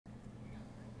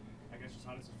congratulations.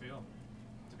 How does it feel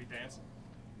to be dancing?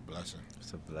 Blessing.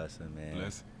 It's a blessing, man.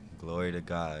 Blessing. Glory to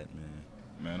God, man.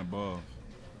 Man above.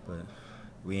 But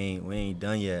we ain't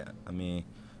done yet. I mean,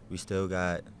 we still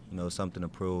got something to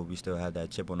prove. We still have that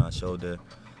chip on our shoulder.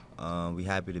 We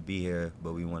happy to be here,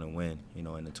 but we want to win,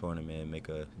 in the tournament and make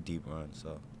a deep run.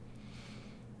 So.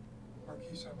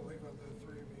 Marquise, I believe of the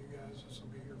three of you guys, this will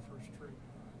be your first trip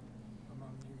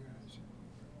among you guys.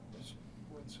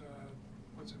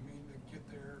 What's it mean to get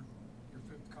there, your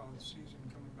fifth college season,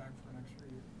 coming back for an extra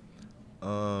year?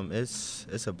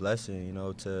 It's a blessing,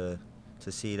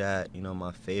 to see that,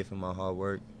 my faith and my hard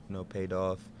work, paid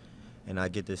off, and I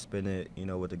get to spend it,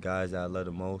 with the guys that I love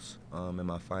the most in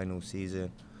my final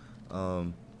season.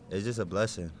 It's just a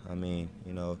blessing. I mean,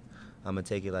 I'm going to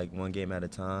take it like one game at a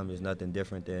time. There's nothing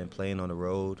different than playing on the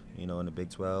road, in the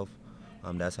Big 12.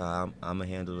 That's how I'm going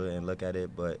to handle it and look at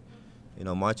it. But,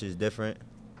 March is different,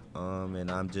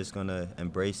 and I'm just going to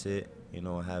embrace it, and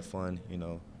have fun,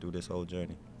 through this whole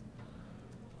journey.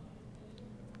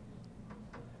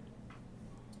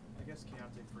 I guess,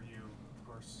 Keyontae, for you, of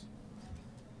course,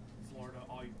 Florida,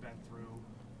 all you've been through,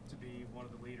 to be one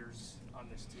of the leaders on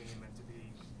this team and to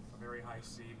be a very high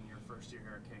seed in your first year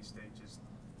here at K-State, just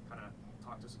kind of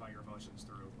talk to us about your emotions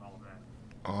through all of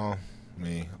that.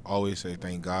 Always say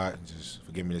thank God just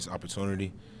for giving me this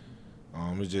opportunity.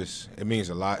 It means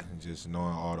a lot, just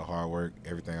knowing all the hard work,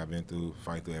 everything I've been through,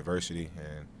 fighting through adversity,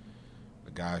 and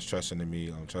the guys trusting in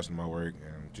me, trusting my work,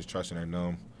 and just trusting in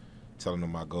them, telling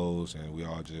them my goals, and we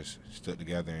all just stood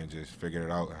together and just figured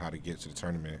it out how to get to the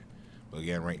tournament. But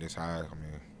again, ranked this high,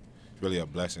 it's really a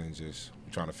blessing just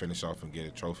trying to finish off and get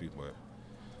a trophy, but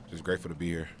just grateful to be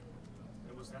here.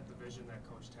 And was that the vision that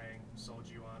Coach Tang sold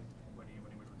you on when he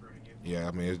was recruiting you? Yeah,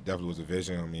 it definitely was a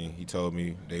vision. He told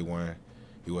me day one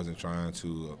he wasn't trying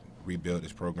to rebuild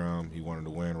this program. He wanted to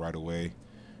win right away,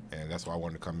 and that's why I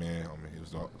wanted to come in. It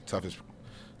was the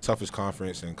toughest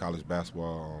conference in college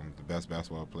basketball, the best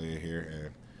basketball player here, and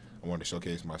I wanted to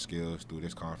showcase my skills through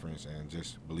this conference and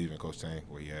just believe in Coach Tang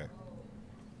where he at.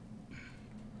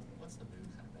 What's the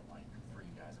mood kind of been like for you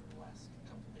guys over the last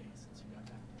couple of days since you got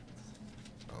back?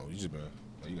 You just been,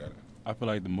 you got it. I feel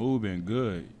like the mood been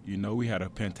good. We had a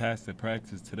fantastic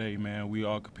practice today, man. We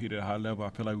all competed at a high level. I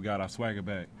feel like we got our swagger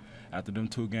back. After them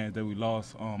 2 games that we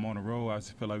lost on the road, I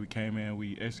just feel like we came in,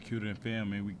 we executed in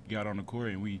film, and we got on the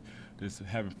court, and we just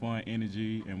having fun,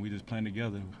 energy, and we just playing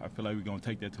together. I feel like we're going to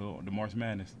take that to the March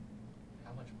Madness.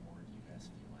 How much more do you guys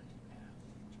feel like you have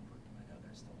to prove? I know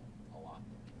there's still a lot,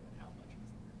 but how much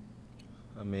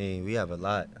is there? We have a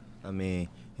lot.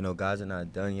 Guys are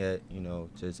not done yet,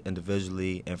 just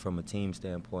individually and from a team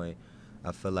standpoint.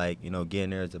 I feel like, getting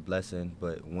there is a blessing,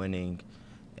 but winning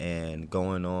and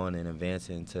going on and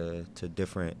advancing to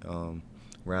different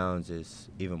rounds is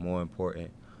even more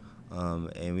important.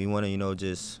 And we want to,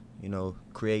 just,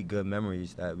 create good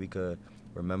memories that we could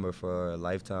remember for a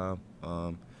lifetime.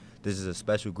 This is a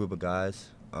special group of guys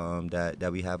that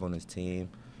we have on this team.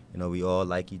 We all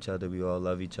like each other. We all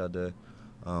love each other.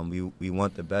 We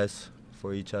want the best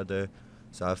for each other.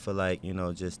 So I feel like,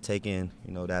 just taking,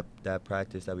 that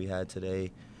practice that we had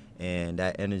today and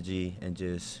that energy and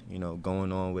just,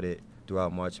 going on with it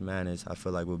throughout March Madness, I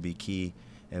feel like will be key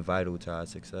and vital to our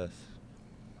success.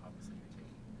 Obviously, you're taking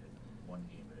it one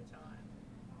game at a time,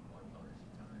 one opponent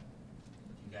at a time.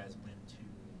 If you guys win 2,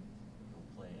 you'll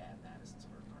play at Madison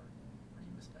Square Garden, for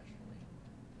you especially.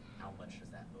 How much does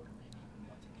that motivate you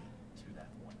want to get to that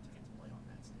point to get to play on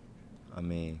that stage?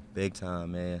 Big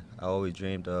time, man. I always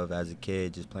dreamed of, as a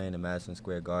kid, just playing in Madison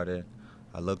Square Garden.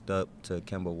 I looked up to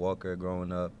Kemba Walker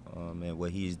growing up and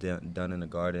what he's done in the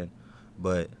Garden.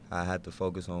 But I had to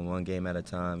focus on one game at a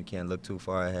time. You can't look too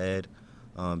far ahead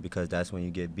because that's when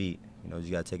you get beat.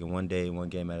 You got to take it one day, one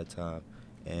game at a time.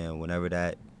 And whenever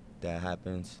that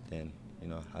happens, then,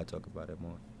 I'll talk about it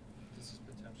more. This is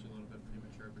potentially a little bit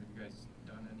premature, but have you guys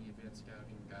done any advanced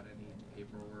scouting, got any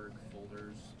paperwork,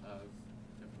 folders of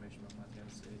information about Montana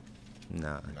State?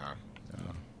 Nah.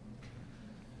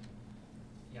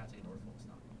 Keyontae, Norfolk's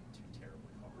not too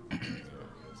terribly far.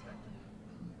 You're expecting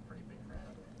a pretty big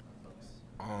crowd of folks.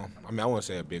 I wouldn't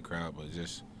say a big crowd, but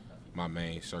just my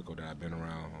main circle that I've been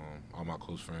around, all my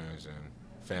close friends and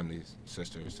families,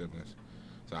 sisters, siblings.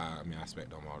 So, I expect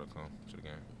them all to come to the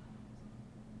game.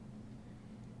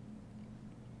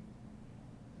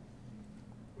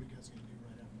 What are you guys going to do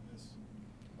right after this?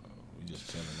 We just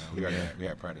chilling now. We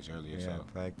had practice earlier. Yeah, so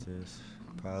practice.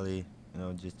 Probably,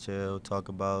 just chill, talk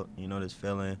about, this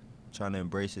feeling, trying to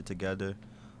embrace it together.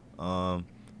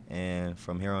 And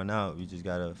from here on out, we just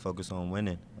got to focus on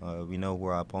winning. We know who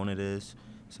our opponent is,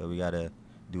 so we got to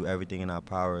do everything in our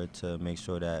power to make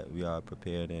sure that we are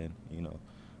prepared and,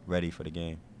 ready for the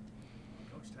game.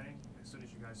 Coach Tang, as soon as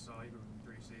you guys saw you were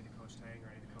 3 seed and Coach Tang or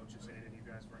any of the coaches saying that you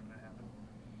guys weren't going to happen?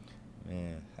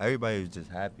 Man, everybody was just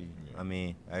happy. I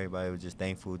mean, everybody was just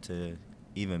thankful to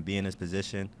even be in this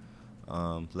position.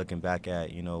 Looking back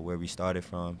at, where we started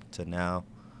from to now,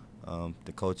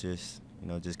 the coaches,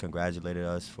 just congratulated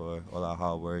us for all our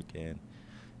hard work and,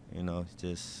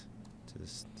 just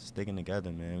sticking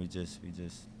together, man.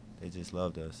 They just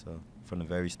loved us from the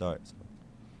very start. So.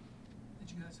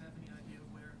 Did you guys have any idea of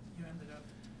where you ended up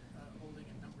holding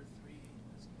at number 3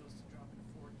 as opposed to dropping to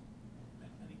 4?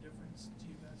 Any difference to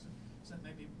you guys? Is that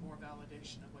maybe more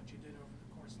validation of what you did over the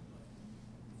course of the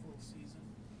full season?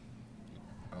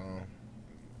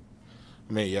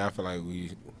 I feel like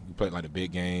we played like the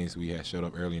big games. We had showed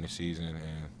up early in the season,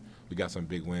 and we got some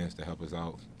big wins to help us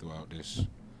out throughout this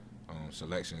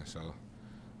selection. So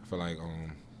I feel like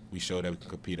we showed that we can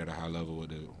compete at a high level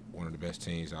with one of the best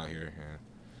teams out here, and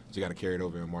just got to carry it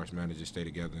over in March Madness, just stay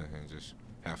together and just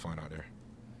have fun out there.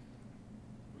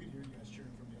 We could hear you guys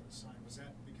cheering from the other side. Was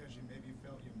that because you maybe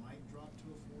felt you might drop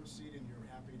to a 4 seed, and you're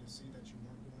happy to see that you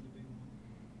weren't going to be 1?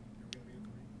 You were going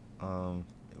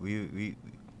to be a 3.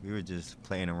 We were just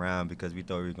playing around because we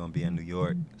thought we were going to be in New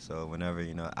York. So whenever,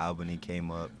 Albany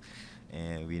came up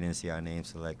and we didn't see our name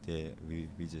selected, we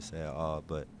just said, oh,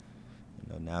 but,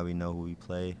 now we know who we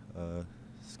play.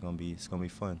 It's going to be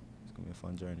fun. It's going to be a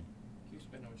fun journey. Can you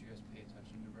explain how much you guys pay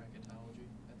attention to bracketology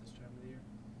at this time of the year?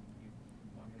 You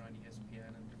logging on ESPN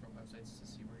and different websites to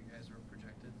see where you guys are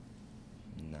projected?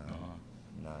 No.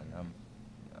 On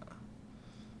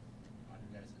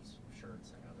your guys'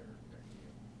 shirts, I know they're new.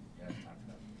 You guys talked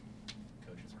about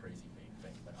Coach's crazy big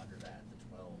thing, but under that, the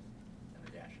 12 and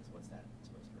the dashes, what's that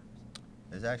supposed to represent?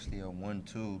 It's actually a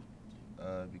 1-2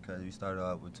 because we started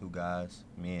out with 2 guys,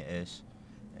 me and Ish,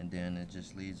 and then it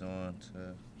just leads on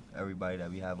to everybody that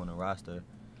we have on the roster.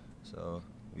 So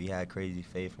we had crazy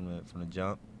faith from the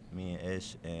jump, me and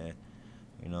Ish, and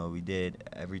we did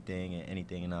everything and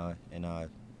anything in our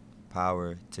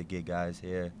power to get guys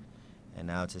here. And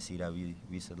now to see that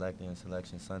we selected in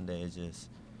Selection Sunday is just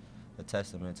a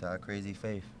testament to our crazy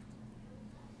faith.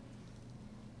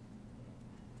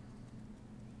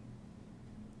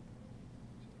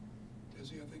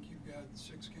 Desi, I think you've got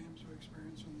 6 games of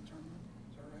experience in the tournament.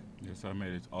 Is that right? Yes, I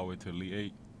made it all the way to the Elite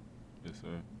 8. Yes,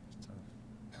 sir.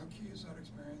 How key is that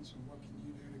experience, and what can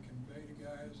you do to convey to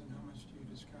guys, and how much do you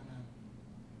just kind of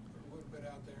put a little bit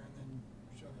out there and then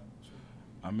shut up?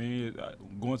 I mean,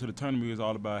 going to the tournament is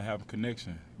all about having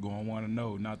connection, going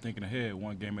 1-0, not thinking ahead,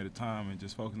 one game at a time, and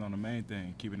just focusing on the main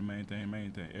thing, keeping the main thing.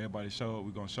 Everybody show up, we're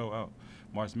going to show out.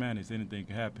 March Madness, anything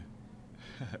can happen.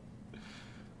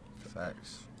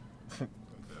 Facts.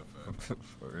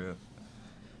 For real.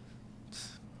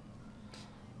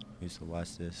 We used to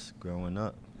watch this growing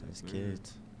up as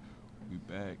kids. We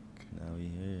back. Now we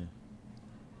here.